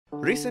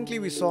Recently,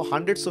 we saw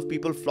hundreds of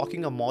people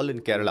flocking a mall in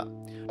Kerala.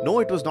 No,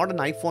 it was not an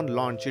iPhone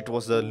launch, it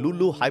was the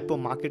Lulu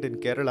Hypermarket in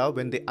Kerala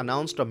when they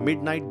announced a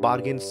midnight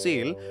bargain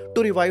sale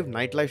to revive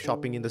nightlife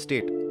shopping in the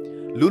state.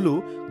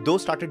 Lulu, though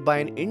started by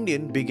an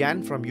Indian,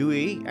 began from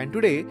UAE and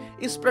today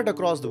is spread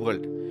across the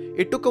world.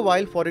 It took a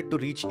while for it to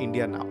reach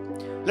India now.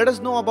 Let us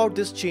know about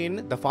this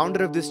chain, the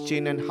founder of this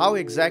chain, and how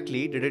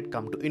exactly did it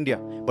come to India.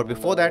 But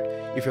before that,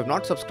 if you have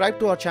not subscribed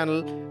to our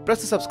channel,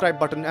 press the subscribe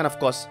button and of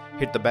course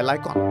hit the bell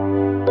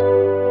icon.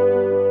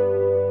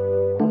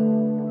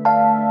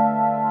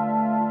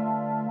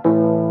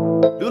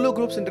 Lulu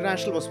Group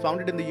International was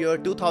founded in the year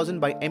 2000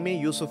 by MA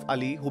Yusuff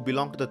Ali, who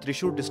belonged to the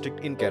Thrissur District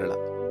in Kerala.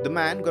 The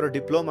man got a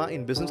diploma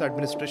in business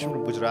administration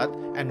from Gujarat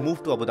and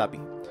moved to Abu Dhabi.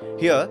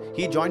 Here,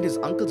 he joined his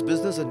uncle's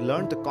business and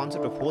learned the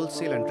concept of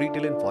wholesale and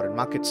retail in foreign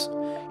markets.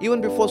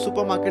 Even before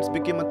supermarkets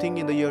became a thing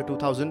in the year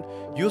 2000,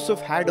 Yusuf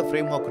had a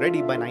framework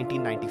ready by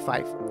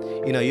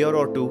 1995. In a year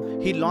or two,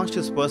 he launched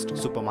his first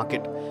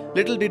supermarket.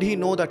 Little did he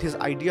know that his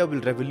idea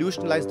will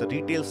revolutionize the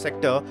retail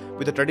sector,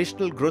 with the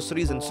traditional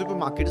groceries and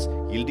supermarkets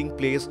yielding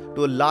place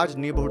to a large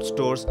neighborhood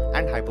stores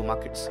and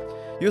hypermarkets.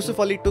 Yusuf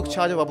Ali took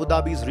charge of Abu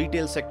Dhabi's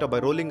retail sector by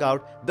rolling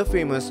out the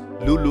famous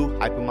Lulu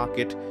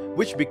Hypermarket,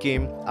 which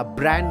became a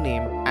brand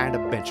name and a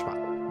benchmark.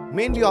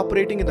 Mainly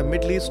operating in the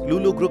Middle East,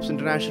 Lulu Group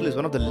International is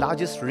one of the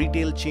largest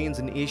retail chains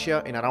in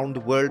Asia and around the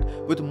world,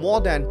 with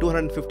more than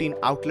 215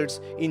 outlets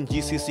in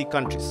GCC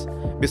countries.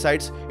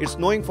 Besides, it's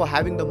known for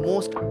having the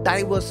most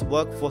diverse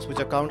workforce, which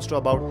accounts to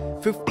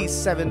about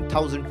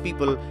 57,000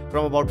 people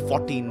from about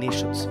 40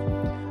 nations.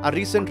 A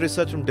recent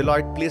research from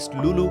Deloitte placed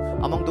Lulu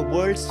among the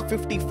world's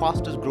 50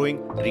 fastest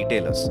growing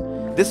retailers.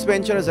 This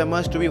venture has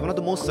emerged to be one of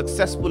the most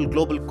successful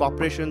global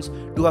corporations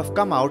to have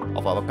come out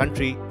of our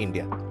country,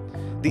 India.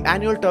 The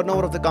annual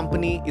turnover of the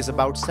company is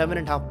about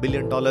 $7.5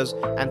 billion,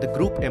 and the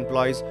group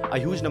employs a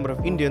huge number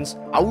of Indians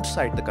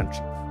outside the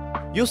country.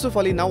 Yusuf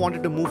Ali now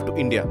wanted to move to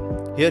India.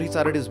 Here he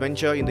started his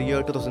venture in the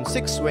year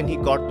 2006 when he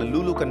got the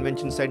Lulu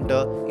Convention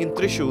Center in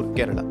Thrissur,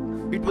 Kerala.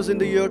 It was in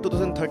the year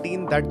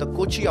 2013 that the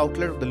Kochi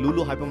outlet of the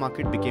Lulu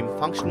Hypermarket became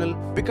functional,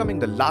 becoming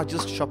the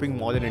largest shopping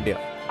mall in India.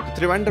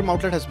 The Trivandrum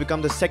outlet has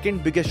become the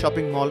second biggest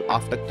shopping mall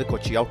after the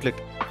Kochi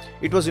outlet.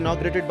 It was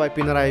inaugurated by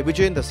Pinarayi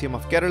Vijayan, the CM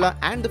of Kerala,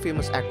 and the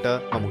famous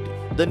actor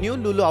Mammootty. The new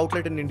Lulu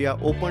outlet in India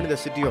opened in the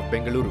city of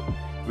Bengaluru,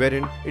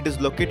 wherein it is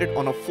located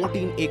on a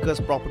 14 acres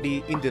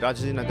property in the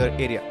Rajajinagar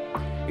area.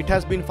 It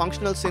has been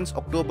functional since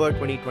October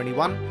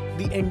 2021.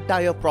 The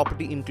entire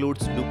property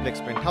includes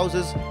duplex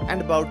penthouses and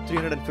about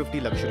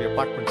 350 luxury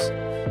apartments.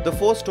 The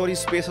 4-story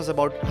space has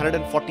about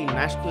 140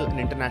 national and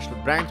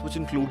international brands, which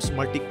includes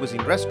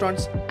multi-cuisine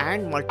restaurants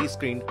and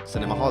multi-screen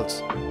cinema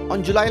halls.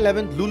 On July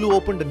 11th, Lulu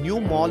opened a new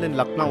mall in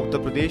Lucknow,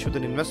 Uttar Pradesh, with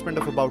an investment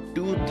of about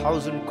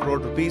 2,000 crore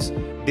rupees,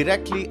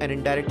 directly and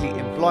indirectly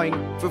employing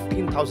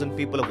 15,000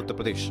 people of Uttar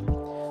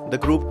Pradesh. The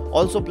group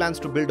also plans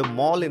to build a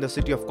mall in the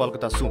city of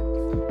Kolkata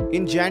soon.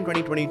 In Jan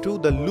 2022,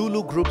 the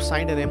Lulu Group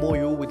signed an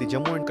MOU with the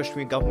Jammu and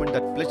Kashmir government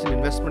that pledged an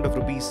investment of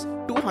rupees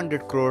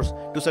 200 crores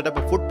to set up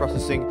a food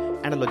processing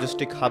and a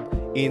logistic hub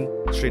in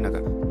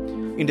Srinagar.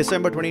 In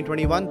December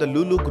 2021, the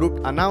Lulu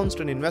Group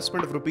announced an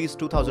investment of rupees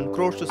 2,000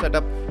 crores to set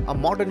up a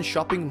modern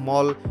shopping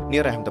mall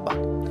near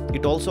Ahmedabad.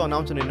 It also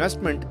announced an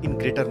investment in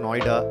Greater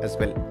Noida as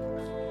well.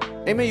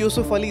 MA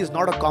Yusuff Ali is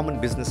not a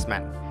common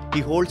businessman. He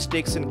holds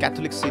stakes in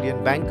Catholic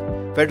Syrian Bank,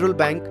 Federal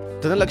Bank,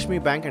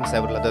 Dhanalakshmi Bank and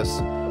several others.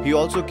 He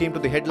also came to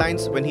the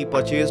headlines when he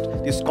purchased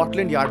the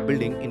Scotland Yard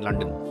building in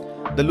London.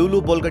 The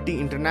Lulu Bolgatti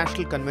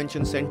International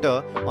Convention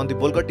Centre on the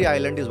Bolgatti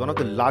Island is one of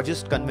the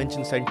largest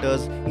convention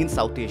centres in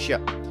South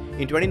Asia.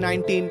 In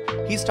 2019,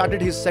 he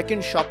started his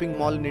second shopping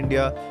mall in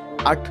India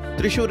at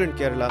Thrissur in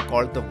Kerala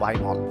called the Y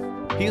Mall.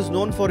 He is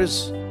known for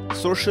his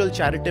social,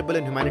 charitable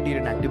and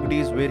humanitarian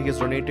activities, where he has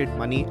donated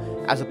money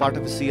as a part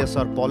of his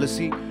CSR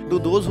policy to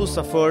those who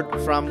suffered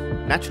from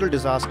natural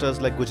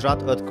disasters like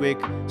Gujarat earthquake,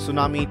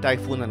 tsunami,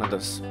 typhoon and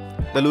others.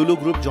 The Lulu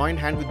Group joined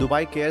hand with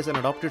Dubai Cares and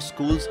adopted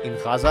schools in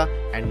Gaza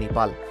and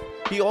Nepal.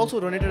 He also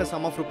donated a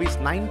sum of rupees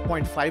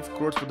 9.5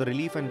 crores for the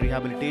relief and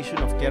rehabilitation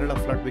of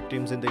Kerala flood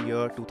victims in the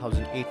year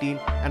 2018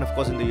 and of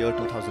course in the year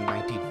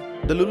 2019.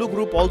 The Lulu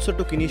Group also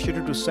took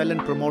initiative to sell and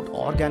promote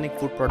organic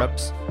food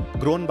products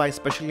grown by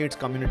special needs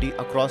community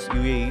across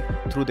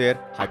UAE through their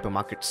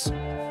hypermarkets.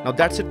 Now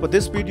that's it for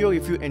this video.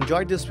 If you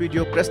enjoyed this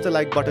video, press the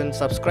like button,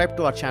 subscribe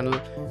to our channel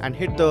and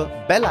hit the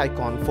bell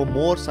icon for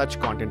more such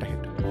content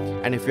ahead.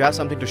 And if you have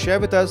something to share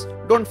with us,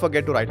 don't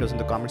forget to write us in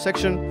the comment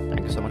section.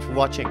 Thank you so much for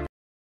watching.